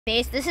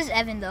Face. This is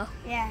Evan though.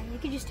 Yeah, you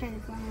could just turn the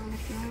phone on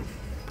if you want.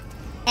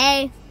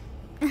 Hey.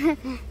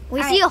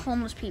 We see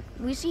homeless people.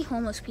 We see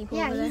homeless people.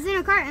 Yeah, over he's there.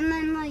 in a cart and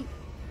then like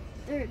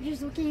they're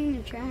just looking in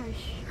the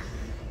trash.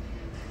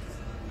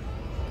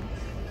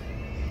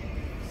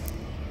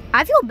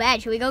 I feel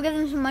bad. Should we go give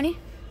them some money?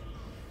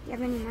 You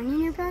have any money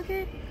in your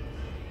pocket?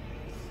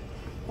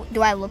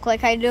 Do I look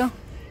like I do?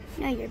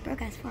 No, you're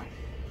broke as fuck.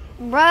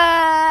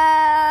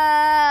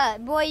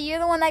 Bruh. Boy, you're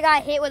the one that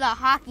got hit with a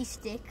hockey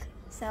stick.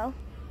 So?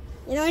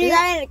 You know when you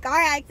got in a car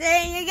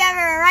accident, you got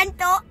a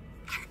rental.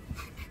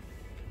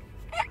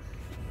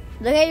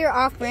 Look at your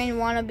off-brand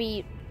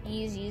wannabe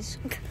Yeezys.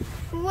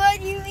 What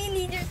do you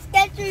mean these are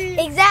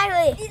Skechers?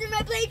 Exactly. These are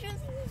my plagiarism.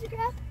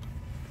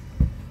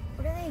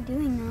 What are they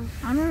doing now?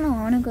 I don't know.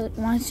 I want to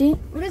go. Want to see?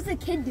 What is the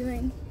kid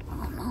doing? I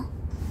don't know.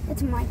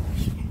 That's my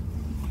question.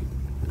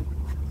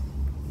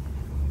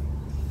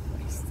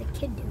 What is the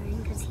kid doing?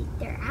 Because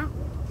they're out.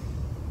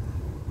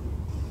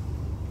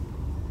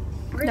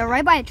 They're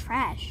right by the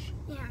trash.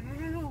 Yeah,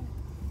 I don't know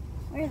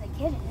where the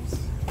kid is.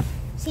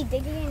 Is he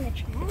digging in the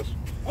trash?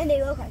 And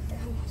they look like they're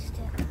homeless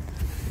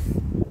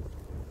too.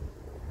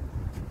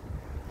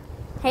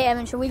 Hey,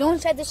 Evan, should we go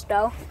inside the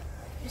stove?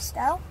 The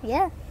stove?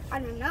 Yeah. I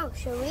don't know.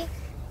 Should we?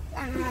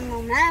 I don't have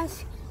no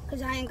mask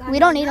because I ain't got. We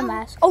don't need a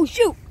mask. Oh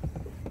shoot!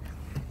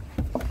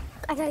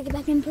 I gotta get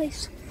back in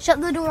place. Shut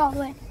the door all the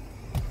way.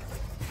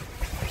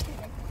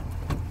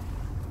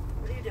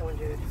 What are you doing,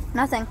 dude?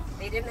 Nothing.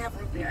 They didn't have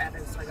root beer,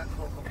 Evan, so I got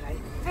Coke, okay?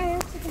 Alright,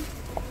 that's okay.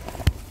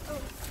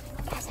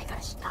 Guys, I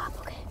gotta stop.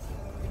 Okay.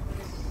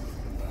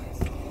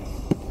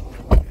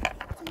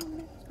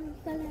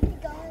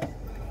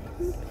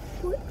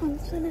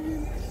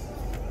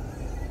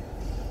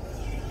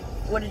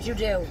 What did you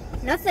do?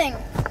 Nothing.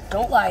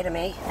 Don't lie to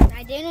me.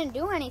 I didn't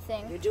do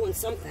anything. You're doing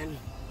something.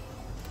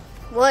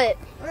 What?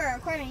 We're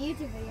recording a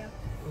YouTube video.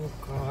 Oh,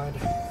 God.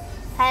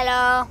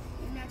 Hello.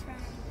 You're not trying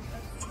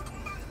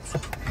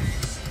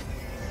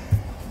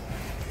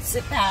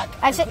Sit back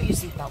I and said- put your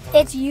seatbelt on.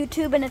 It's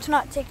YouTube and it's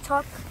not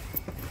TikTok.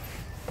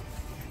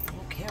 I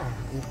don't care.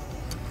 I'm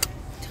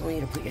telling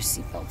you to put your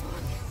seatbelt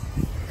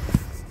on.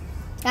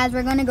 Guys,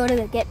 we're gonna go to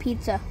the Get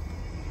Pizza.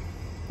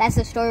 That's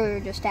the store we were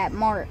just at.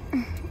 Mart.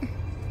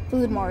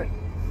 Food Mart.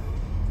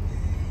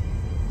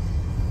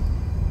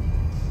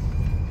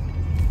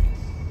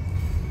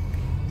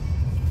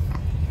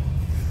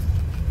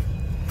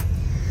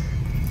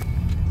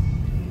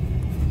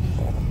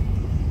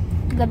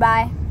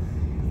 Goodbye,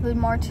 Food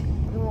Mart.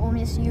 We will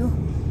miss you.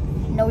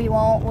 No, we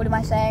won't. What am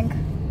I saying?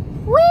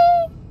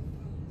 Whee!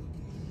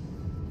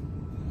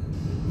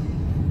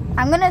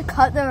 I'm gonna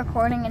cut the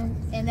recording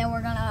and then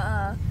we're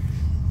gonna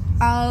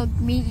I'll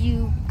meet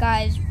you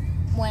guys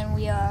when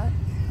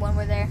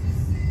we're there.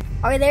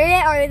 Are we there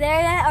yet? Are we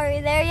there yet? Are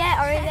we there yet?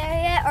 Are we there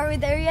yet? Are we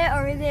there yet?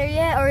 Are we there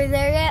yet? Are we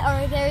there yet?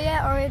 Are we there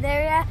yet? Are we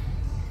there yet?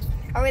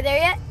 Are we there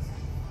yet?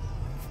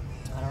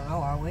 I don't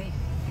know, are we?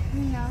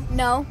 No.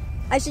 No.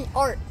 I see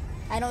art.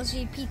 I don't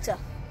see pizza.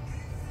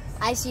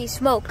 I see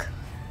smoke.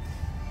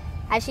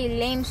 I see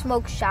lame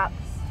smoke shop.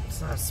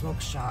 It's not a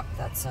smoke shop.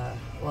 That's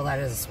well, that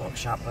is a smoke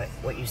shop, but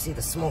what you see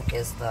the smoke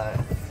is the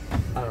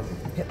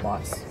pit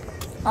boss.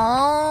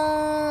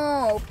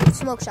 Oh,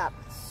 smoke shop.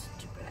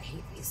 Stupid, I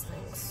hate these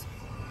things.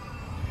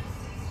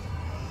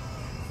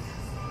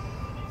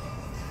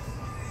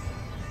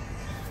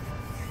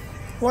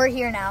 We're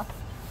here now.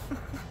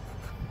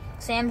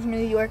 Sam's New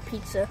York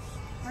Pizza.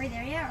 Are we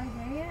there yet? Are we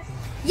there yet?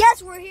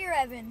 Yes, we're here,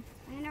 Evan.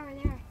 I know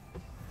we're there.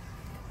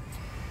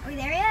 Are we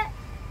there yet?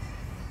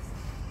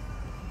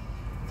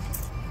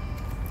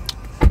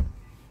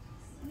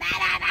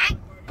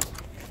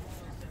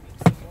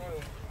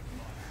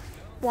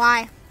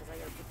 Why? Because I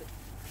gotta put the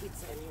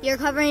pizza in here. You're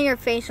covering your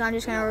face, so I'm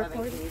just gonna Evan,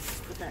 record. can you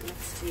just put that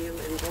next to you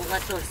and don't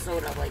let the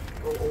soda like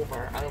go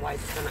over, otherwise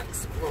it's gonna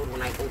explode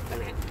when I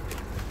open it.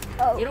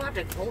 Oh. You don't have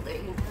to hold it,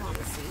 you can put it on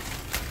the seat.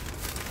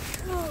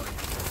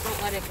 Just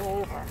don't let it go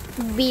over.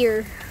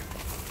 Beer.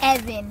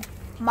 Evan.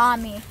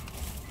 Mommy.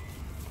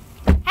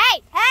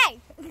 Hey! Hey!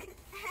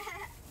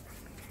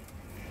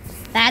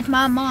 That's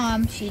my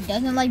mom. She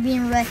doesn't like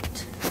being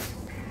wrecked.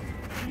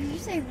 Did you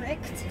say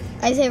ricked?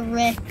 I say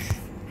Rick.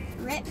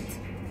 Ripped?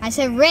 I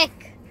say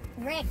Rick.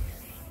 Rick.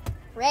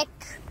 Rick.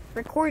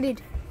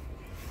 Recorded.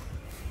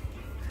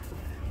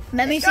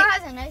 Let me This see. girl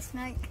has a nice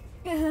mic.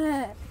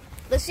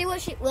 Let's see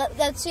what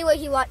let's see what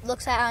he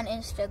looks at on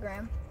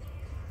Instagram.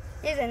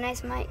 He has a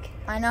nice mic.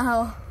 I know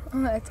how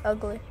it's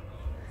ugly.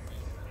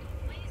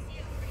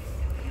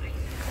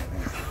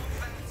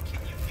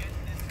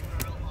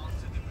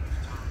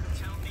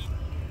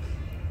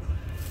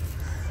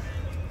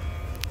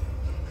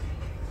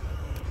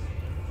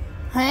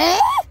 Huh?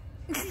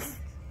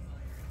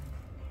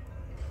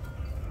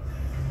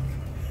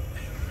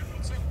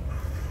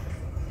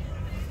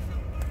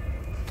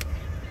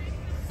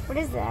 What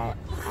is that?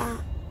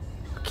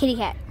 Kitty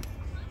cat.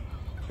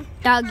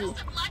 Doggy.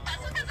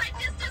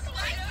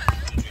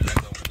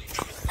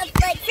 Like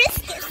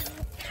Friskus.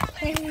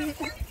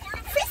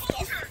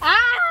 Friskus. Ah!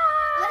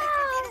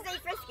 Look, it is a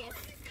Friskus.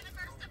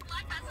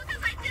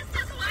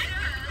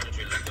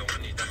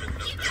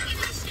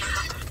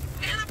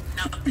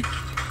 I'm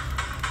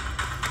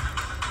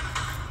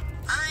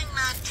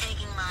not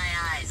taking my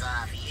eyes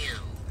off you.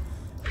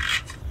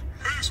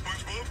 Hey,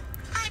 SpongeBob.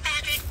 Hi,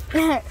 Patrick.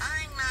 I'm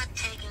not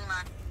taking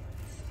my...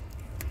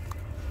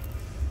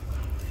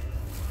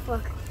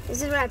 Look,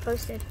 this is what I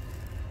posted.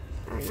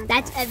 Not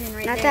That's that. Evan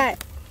right Not there.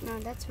 that. No,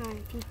 that's my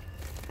peep.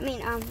 I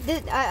mean,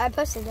 I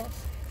posted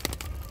this.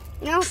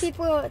 You know,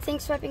 people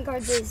think swiping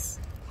cards is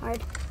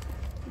hard.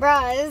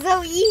 Bruh, it's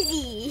so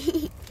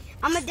easy.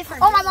 I'm a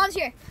different. Oh, my mom's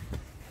here.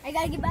 I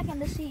gotta get back in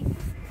the seat.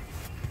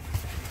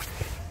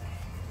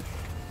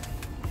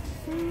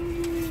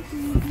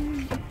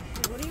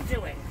 What are you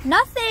doing?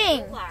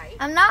 Nothing. Don't lie.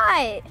 I'm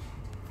not. You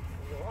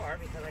are,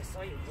 because I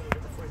saw you put it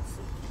in the front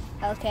seat.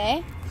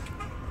 Okay.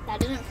 That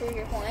doesn't prove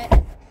your point.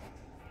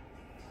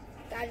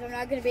 Guys, I'm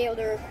not gonna be able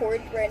to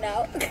record right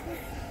now.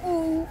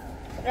 Ooh.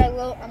 But I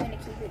will. I'm gonna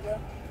keep it though.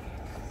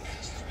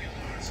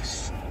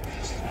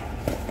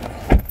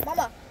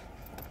 Mama.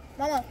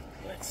 Mama.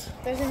 What?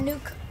 There's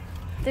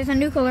a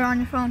nuclear on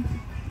your phone.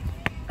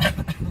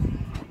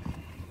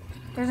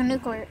 There's a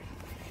nuclear.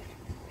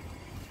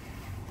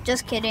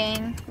 Just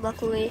kidding.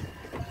 Luckily.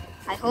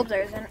 I hope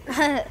there isn't.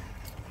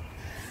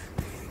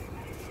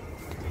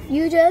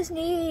 You just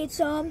need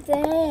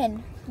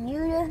something.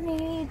 You just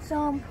need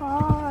some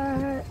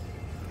part.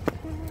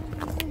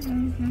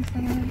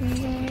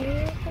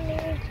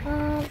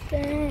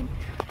 Something.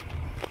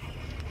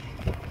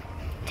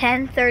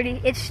 10:30.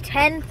 It's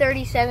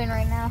 10:37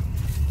 right now.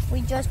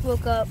 We just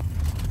woke up.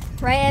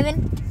 Right,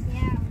 Evan?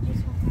 Yeah, we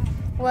just woke up.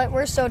 What?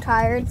 We're so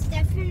tired. It's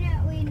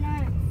definitely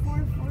not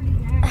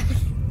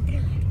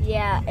 4:49.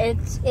 Yeah,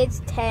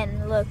 it's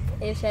 10. Look,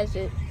 it says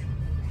it.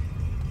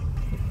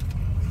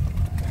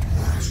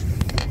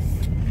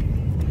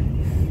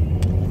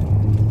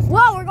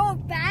 Whoa, we're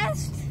going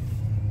fast.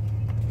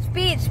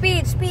 Speed,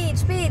 speed, speed,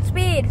 speed,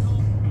 speed.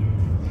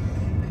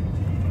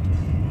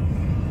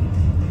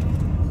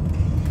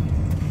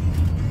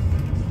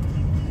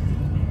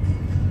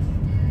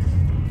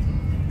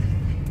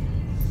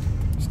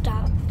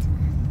 Stop.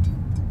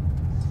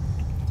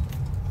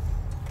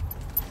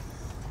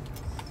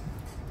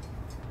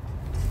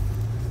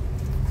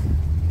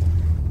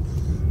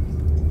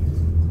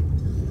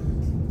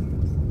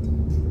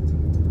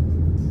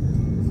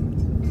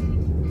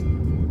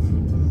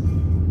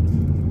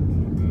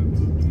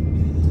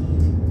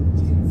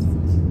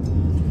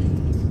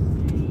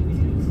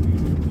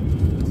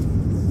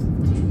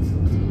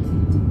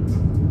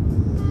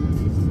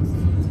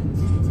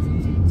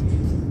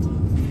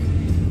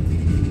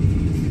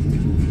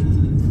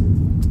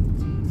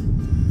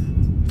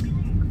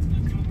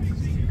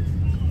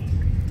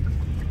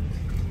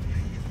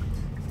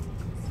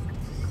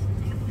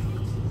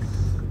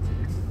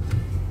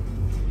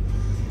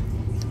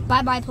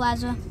 Bye-bye,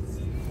 Plaza.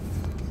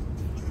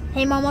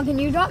 Hey, Mama, can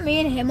you drop me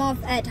and him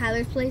off at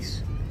Tyler's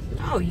place?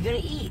 No, you're gonna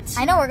eat.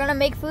 I know, we're gonna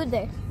make food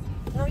there.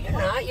 No, you're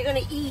not. You're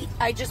gonna eat.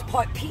 I just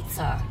bought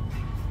pizza.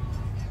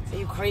 Are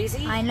you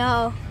crazy? I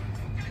know.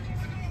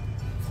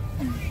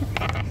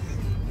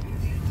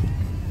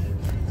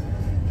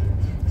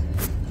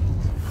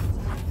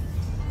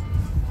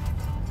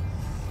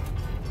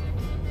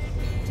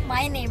 It's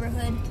my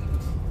neighborhood.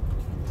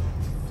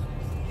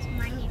 It's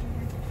my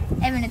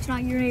neighborhood. Evan, it's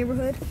not your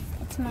neighborhood.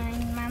 It's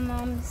mine. My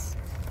mom's.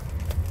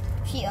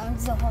 She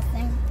owns the whole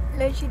thing.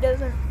 No, she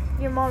doesn't.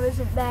 Your mom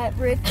isn't that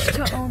rich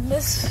to own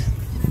this.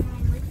 My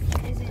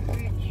mom isn't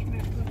rich,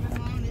 but my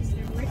mom is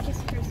the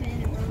richest person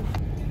in the world.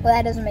 Well,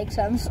 that doesn't make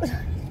sense. But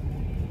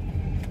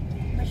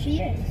she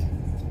is.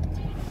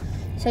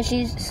 So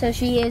she is, who?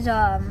 She's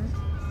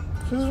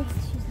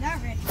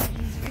not rich, but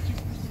she's the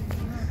richest person in the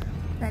world.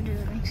 That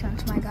doesn't make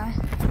sense, my guy.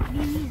 What do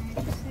you mean?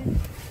 I just said.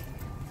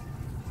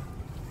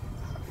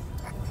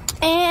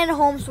 And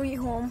home sweet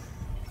home.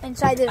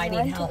 Inside this I need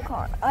rental help.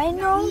 car. I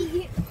know.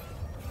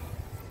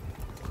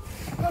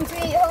 Come to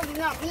me, oh,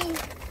 not me.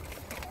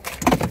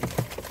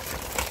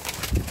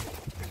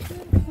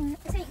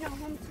 This ain't no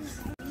home to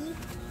me.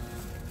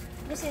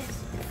 This is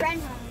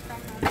friend home.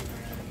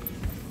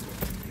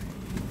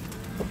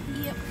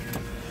 Yep.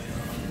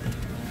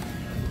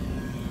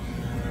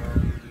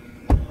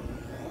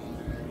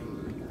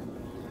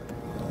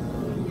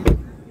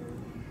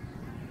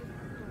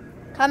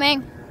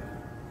 Coming.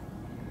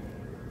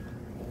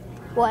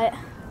 What?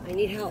 I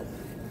need help.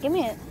 Give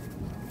me it.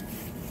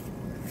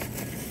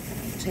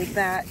 Take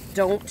that.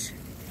 Don't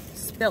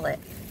spill it.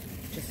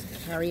 Just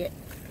carry it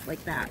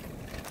like that.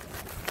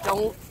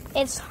 Don't.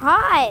 It's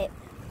hot.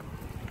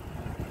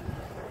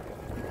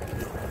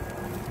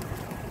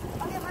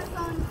 I'll get my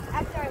phone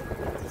after I put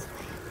it this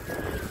way.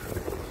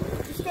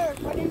 You stay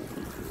recording?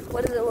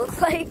 What does it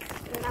look like?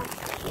 No.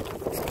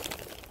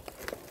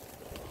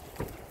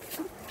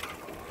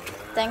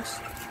 Thanks.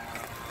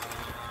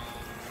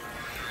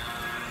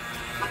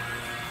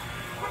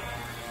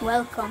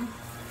 Welcome.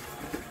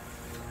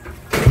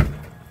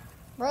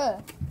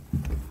 Bruh.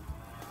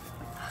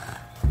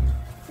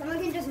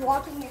 Someone can just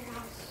walk in your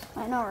house.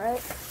 I know,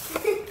 right?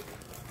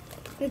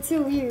 It's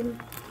so weird.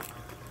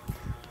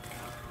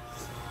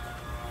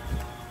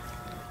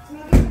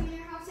 Someone can come in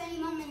your house any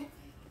moment.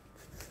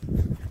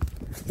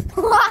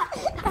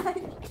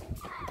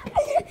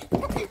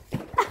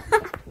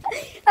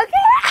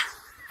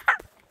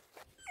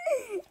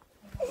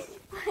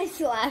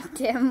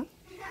 Tim.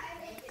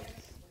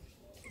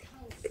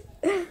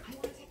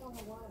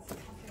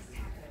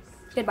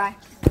 Goodbye.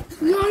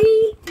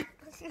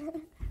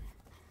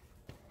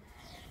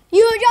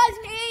 You just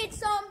need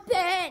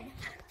something.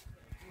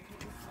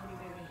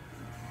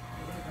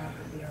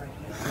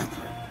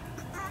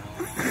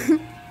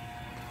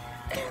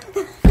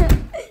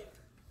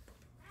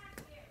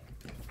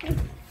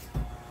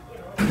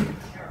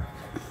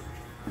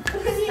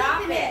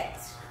 Stop it.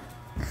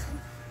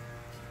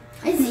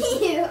 I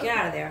see you. Get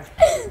out of there.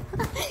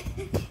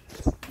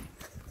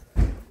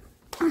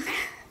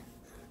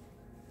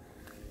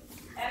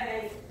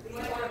 Evan, you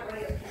might want to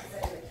bring your kids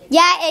in.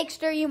 Yeah,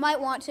 Exter, you might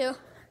want to.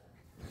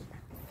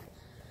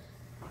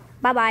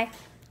 Bye-bye.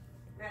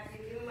 Matthew,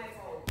 give me my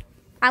phone.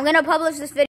 I'm going to publish this video.